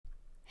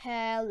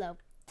Hello,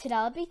 today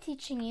I'll be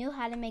teaching you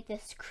how to make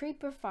this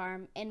creeper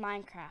farm in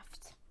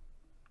Minecraft.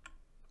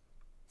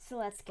 So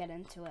let's get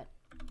into it.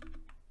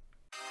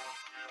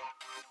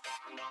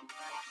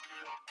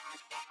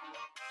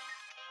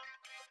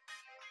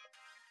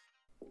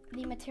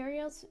 The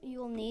materials you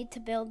will need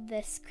to build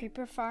this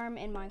creeper farm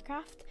in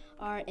Minecraft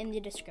are in the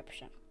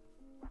description.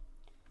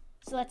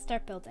 So let's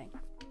start building.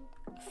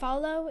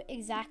 Follow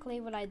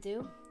exactly what I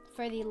do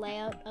for the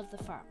layout of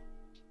the farm.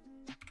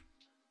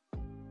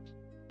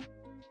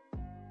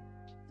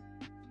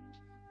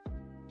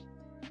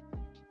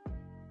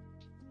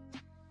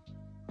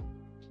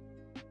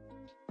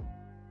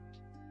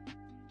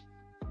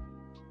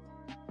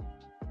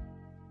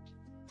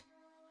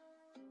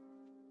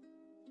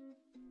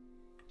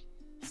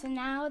 So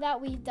now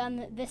that we've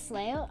done this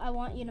layout, I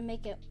want you to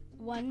make it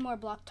one more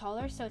block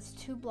taller, so it's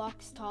 2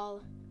 blocks tall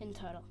in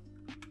total.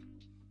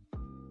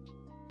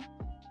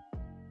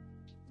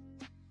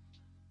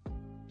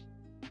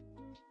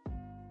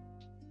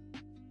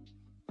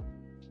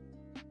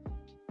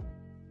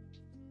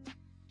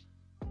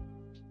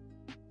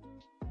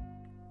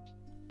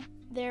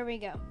 There we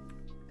go.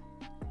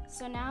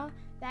 So now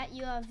that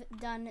you have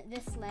done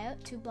this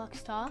layout, 2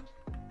 blocks tall,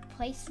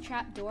 place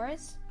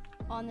trapdoors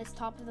on this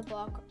top of the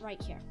block right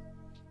here.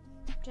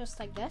 Just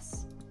like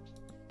this.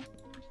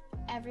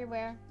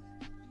 Everywhere.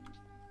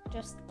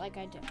 Just like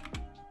I do.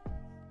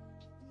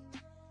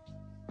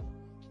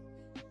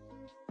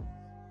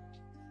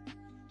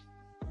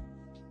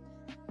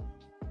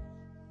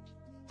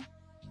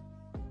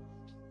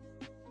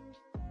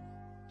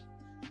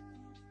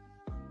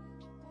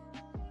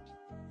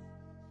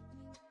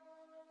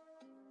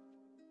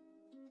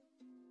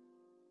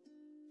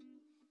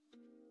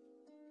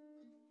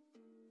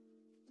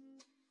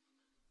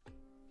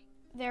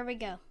 There we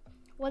go.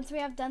 Once we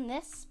have done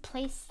this,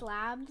 place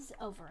slabs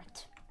over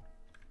it.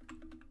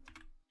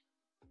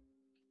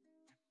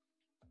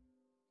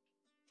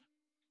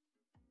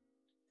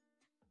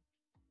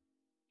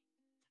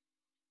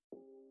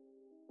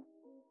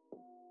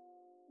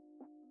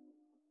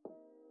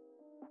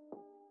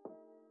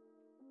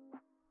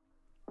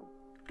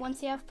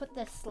 Once you have put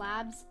the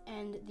slabs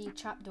and the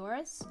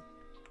trapdoors,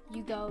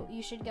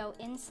 you should go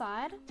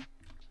inside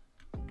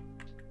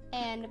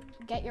and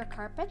get your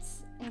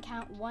carpets and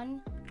count one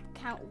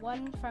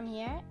from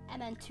here and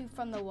then 2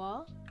 from the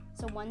wall.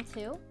 So 1,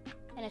 2,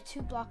 and a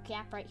 2 block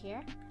gap right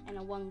here and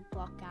a 1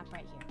 block gap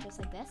right here, just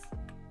like this.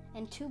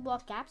 And 2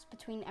 block gaps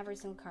between every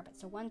single carpet.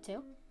 So 1,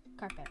 2,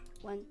 carpet,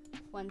 1,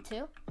 1,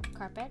 2,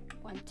 carpet,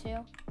 1, 2,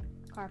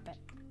 carpet,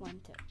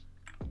 1, 2.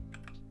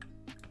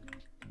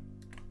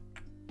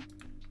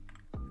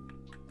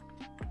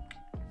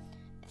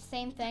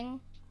 Same thing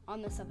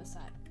on this other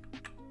side.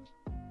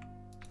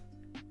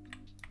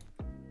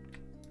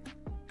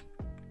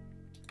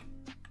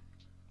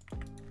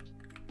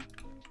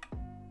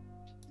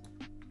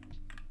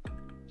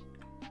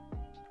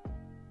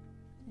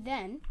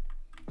 Then,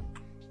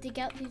 dig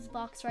out these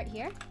blocks right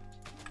here.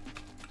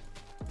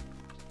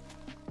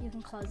 You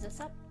can close this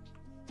up.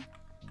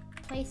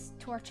 Place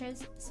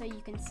torches so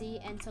you can see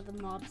and so the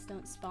mobs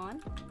don't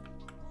spawn.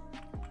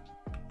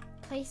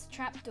 Place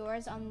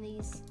trapdoors on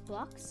these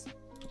blocks.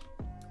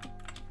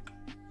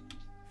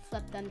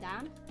 Flip them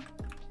down.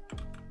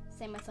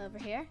 Same with over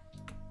here.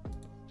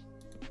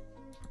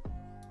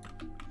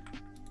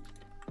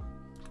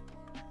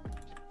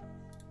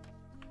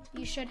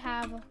 You should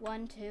have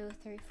 1, 2,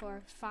 3,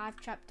 4, 5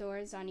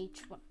 trapdoors on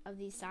each one of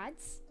these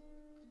sides.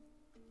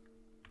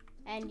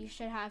 And you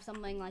should have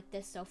something like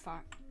this so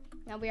far.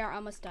 Now we are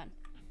almost done.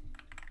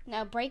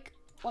 Now break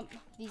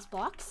these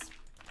blocks.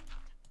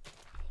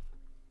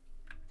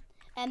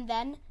 And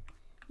then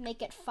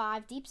make it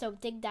 5 deep, so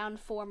dig down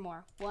 4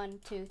 more. 1,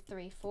 2,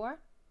 3, 4.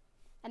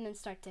 And then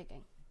start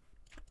digging.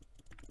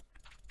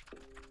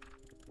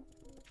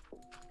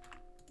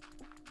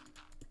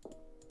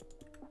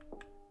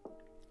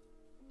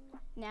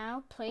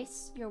 Now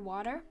place your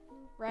water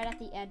right at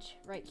the edge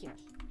right here.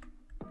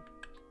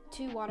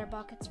 2 water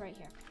buckets right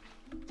here.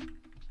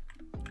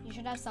 You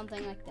should have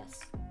something like this.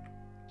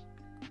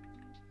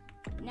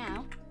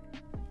 Now,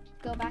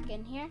 go back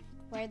in here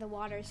where the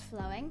water is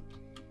flowing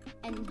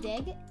and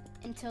dig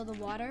until the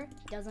water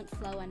doesn't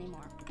flow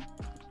anymore.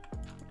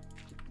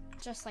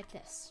 Just like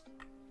this.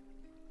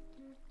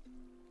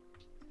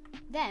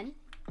 Then,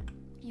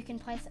 you can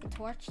place a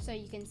torch so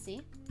you can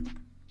see.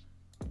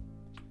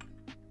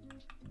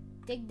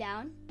 Dig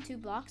down 2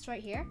 blocks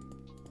right here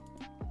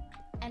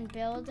and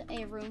build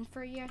a room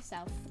for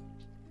yourself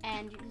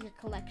and your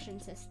collection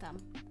system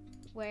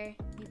where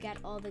you get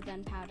all the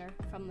gunpowder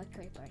from the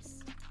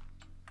creepers.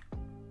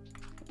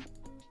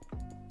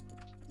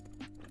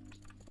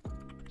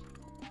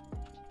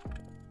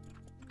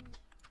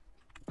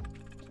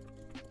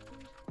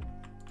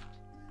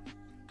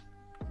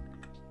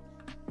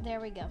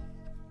 There we go.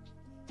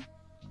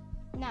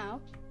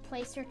 Now,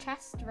 place your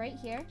chest right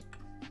here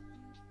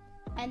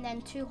and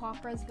then 2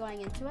 hoppers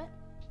going into it,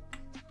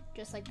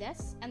 just like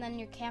this, and then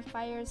your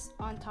campfires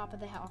on top of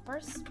the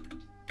hoppers,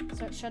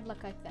 so it should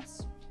look like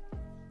this.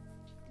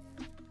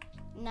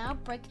 Now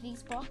break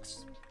these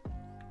blocks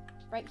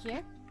right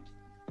here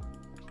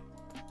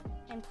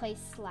and place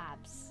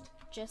slabs,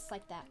 just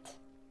like that.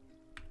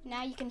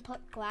 Now you can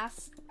put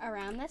glass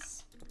around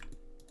this,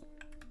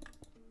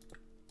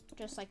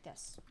 just like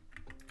this.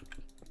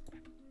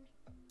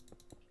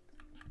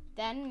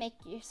 Then make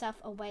yourself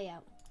a way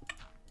out.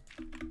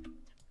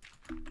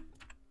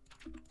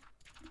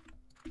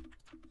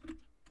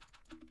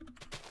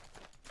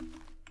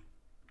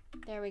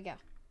 There we go.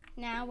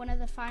 Now one of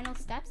the final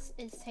steps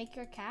is take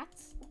your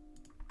cats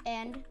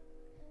and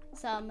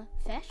some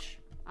fish.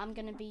 I'm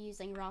gonna be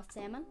using raw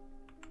salmon.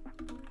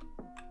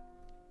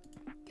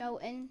 Go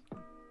into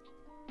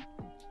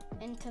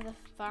the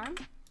farm,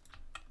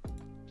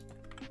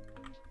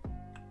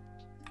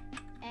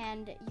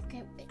 and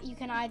you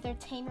can either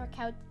tame your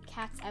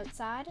cats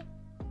outside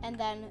and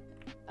then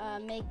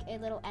make a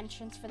little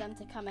entrance for them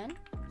to come in.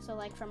 So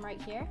like from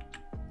right here,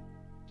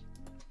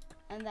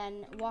 and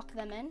then walk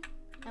them in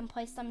and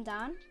place them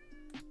down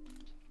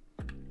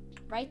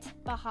right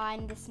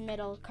behind this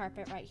middle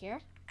carpet right here,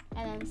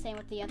 and then the same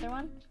with the other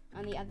one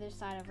on the other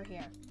side over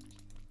here,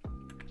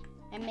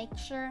 and make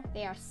sure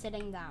they are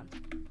sitting down.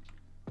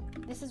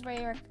 This is where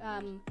your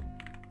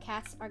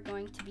cats are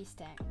going to be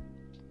staying.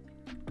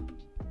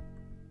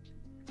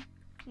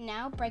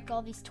 Now break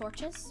all these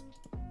torches,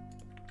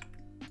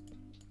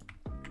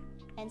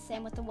 and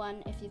same with the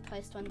one if you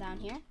placed one down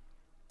here.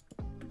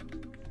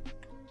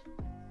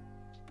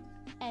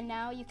 And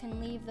now you can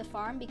leave the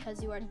farm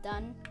because you are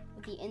done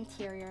with the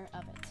interior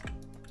of it.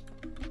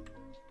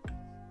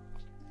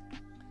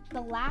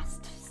 The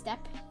last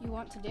step you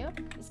want to do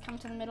is come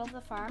to the middle of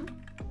the farm,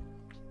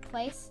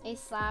 place a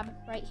slab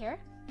right here,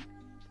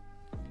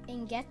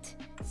 and get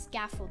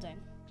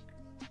scaffolding.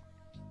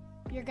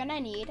 You're gonna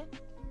need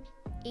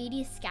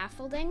 80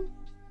 scaffolding,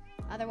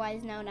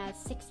 otherwise known as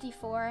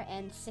 64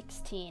 and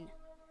 16.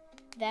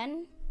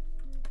 Then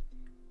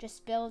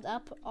just build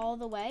up all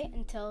the way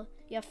until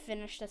you have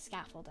finished the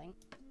scaffolding.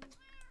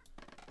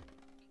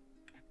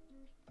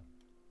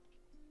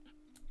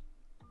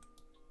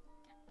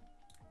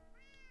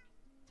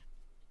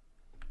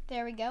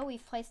 There we go,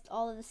 we've placed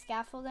all of the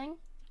scaffolding,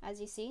 as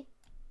you see.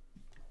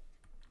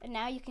 And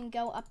now you can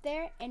go up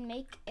there and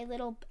make a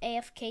little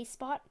AFK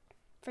spot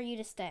for you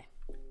to stay.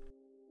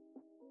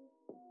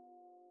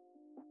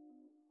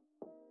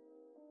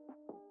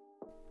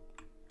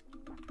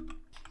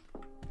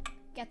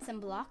 Get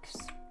some blocks.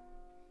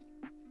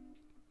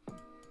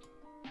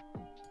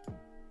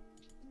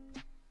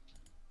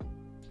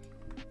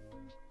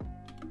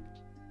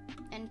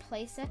 And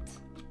place it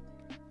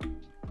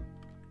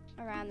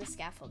around the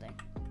scaffolding.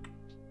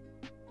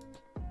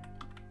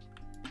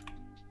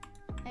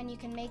 And you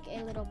can make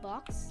a little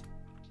box.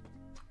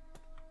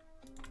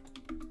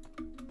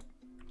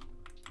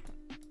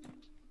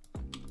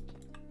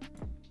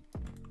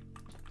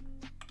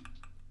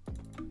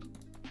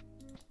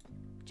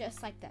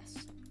 Just like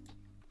this.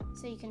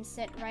 So you can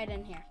sit right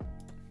in here.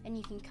 And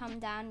you can come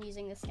down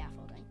using the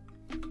scaffolding.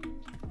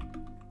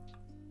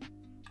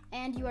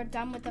 And you are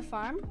done with the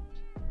farm.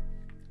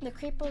 The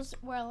creepers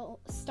will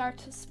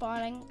start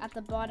spawning at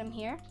the bottom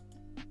here.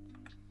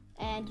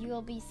 And you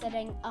will be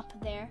sitting up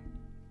there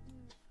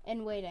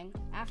and waiting.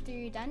 After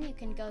you're done, you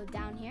can go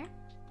down here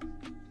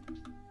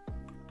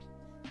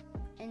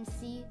and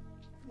see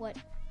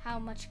how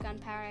much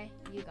gunpowder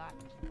you got.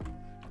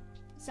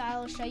 So I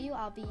will show you.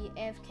 I'll be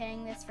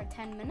AFKing this for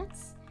 10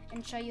 minutes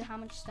and show you how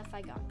much stuff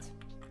I got.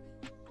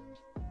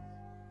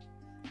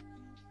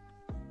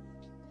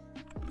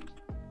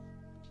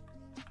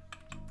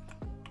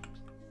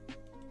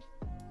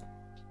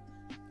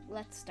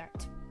 Let's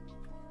start.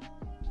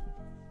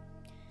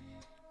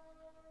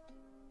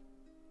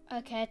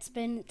 Okay, it's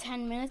been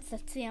 10 minutes.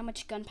 Let's see how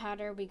much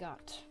gunpowder we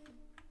got.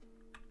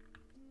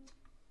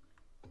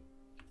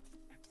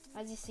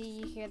 As you see,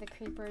 you hear the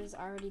creepers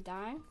already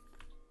dying.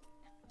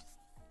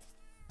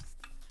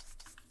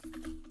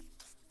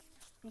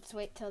 Let's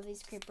wait till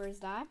these creepers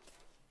die.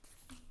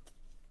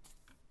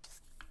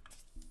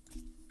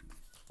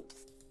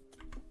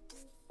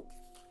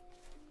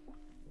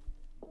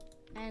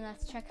 And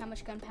let's check how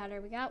much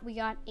gunpowder we got. We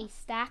got a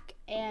stack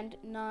and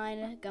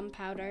 9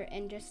 gunpowder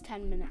in just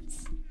 10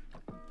 minutes.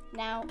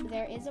 Now,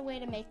 there is a way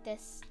to make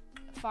this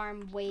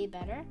farm way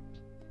better,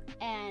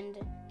 and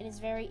it is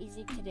very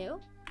easy to do.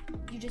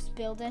 You just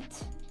build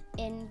it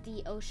in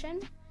the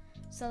ocean.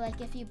 So like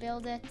if you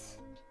build it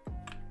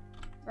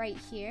right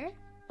here,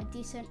 a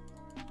decent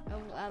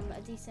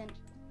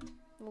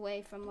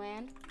away from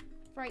land,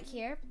 right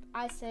here,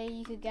 I say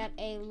you could get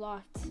a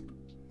lot,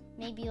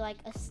 maybe like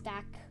a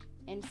stack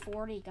and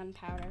 40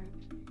 gunpowder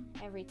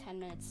every 10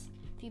 minutes.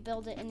 If you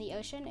build it in the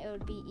ocean, it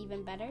would be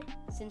even better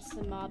since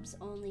the mobs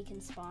only can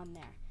spawn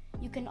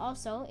there. You can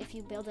also, if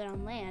you build it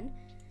on land,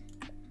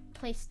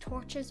 place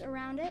torches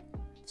around it,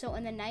 so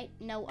in the night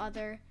no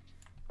other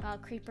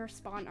creepers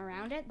spawn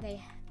around it.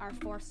 They are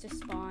forced to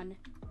spawn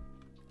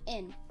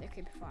in the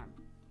creeper farm.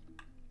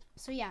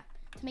 So yeah,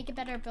 to make it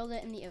better, build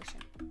it in the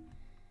ocean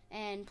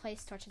and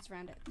place torches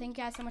around it. Thank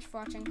you guys so much for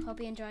watching. Hope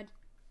you enjoyed.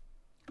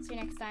 See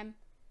you next time.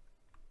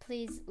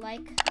 Please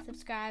like,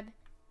 subscribe,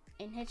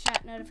 and hit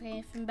that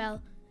notification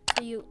bell so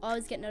so you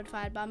always get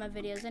notified about my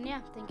videos. And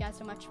yeah, thank you guys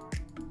so much.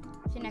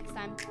 See you next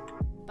time.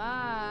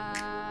 Bye.